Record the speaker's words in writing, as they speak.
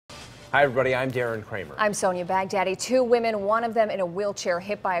Hi, everybody. I'm Darren Kramer. I'm Sonia Baghdadi. Two women, one of them in a wheelchair,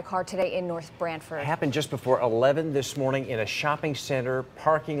 hit by a car today in North Brantford. It happened just before 11 this morning in a shopping center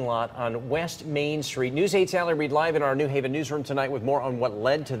parking lot on West Main Street. News 8's Allie Reed live in our New Haven newsroom tonight with more on what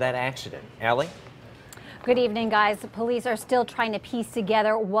led to that accident. Allie? Good evening, guys. Police are still trying to piece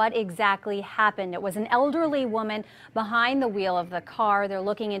together what exactly happened. It was an elderly woman behind the wheel of the car. They're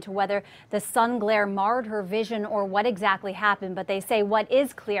looking into whether the sun glare marred her vision or what exactly happened. But they say what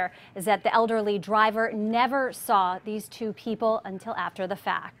is clear is that the elderly driver never saw these two people until after the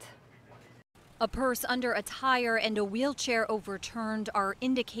fact. A purse under a tire and a wheelchair overturned are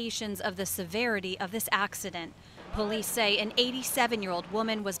indications of the severity of this accident. Police say an 87-year-old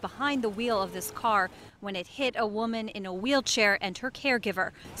woman was behind the wheel of this car when it hit a woman in a wheelchair and her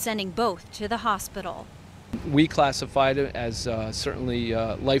caregiver, sending both to the hospital. We classified it as certainly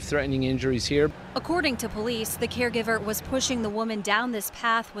life-threatening injuries here. According to police, the caregiver was pushing the woman down this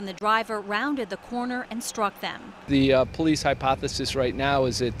path when the driver rounded the corner and struck them. The police hypothesis right now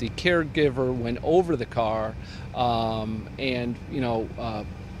is that the caregiver went over the car and,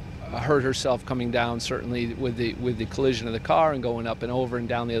 hurt herself coming down, certainly with the collision of the car and going up and over and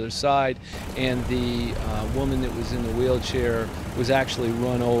down the other side. And the woman that was in the wheelchair was actually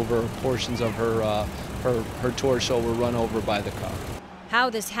run over. Portions of her torso were run over by the car. How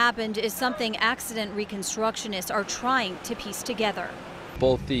this happened is something accident reconstructionists are trying to piece together.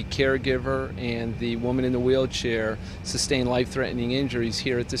 Both the caregiver and the woman in the wheelchair sustained life-threatening injuries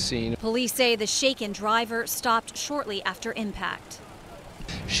here at the scene. Police say the shaken driver stopped shortly after impact.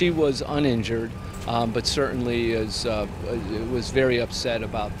 She was uninjured, but certainly was very upset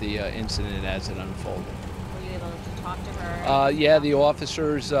about the incident as it unfolded. Were you able to talk to her? Yeah, the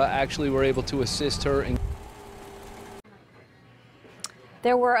officers actually were able to assist her.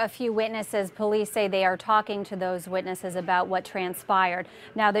 There were a few witnesses. Police say they are talking to those witnesses about what transpired.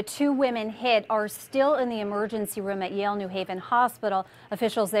 Now, the two women hit are still in the emergency room at Yale New Haven Hospital.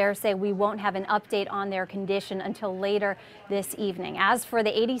 Officials there say we won't have an update on their condition until later this evening. As for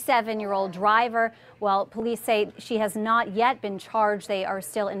the 87-year-old driver, well, police say she has not yet been charged. They are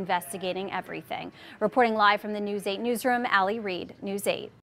still investigating everything. Reporting live from the News 8 newsroom, Allie Reed, News 8.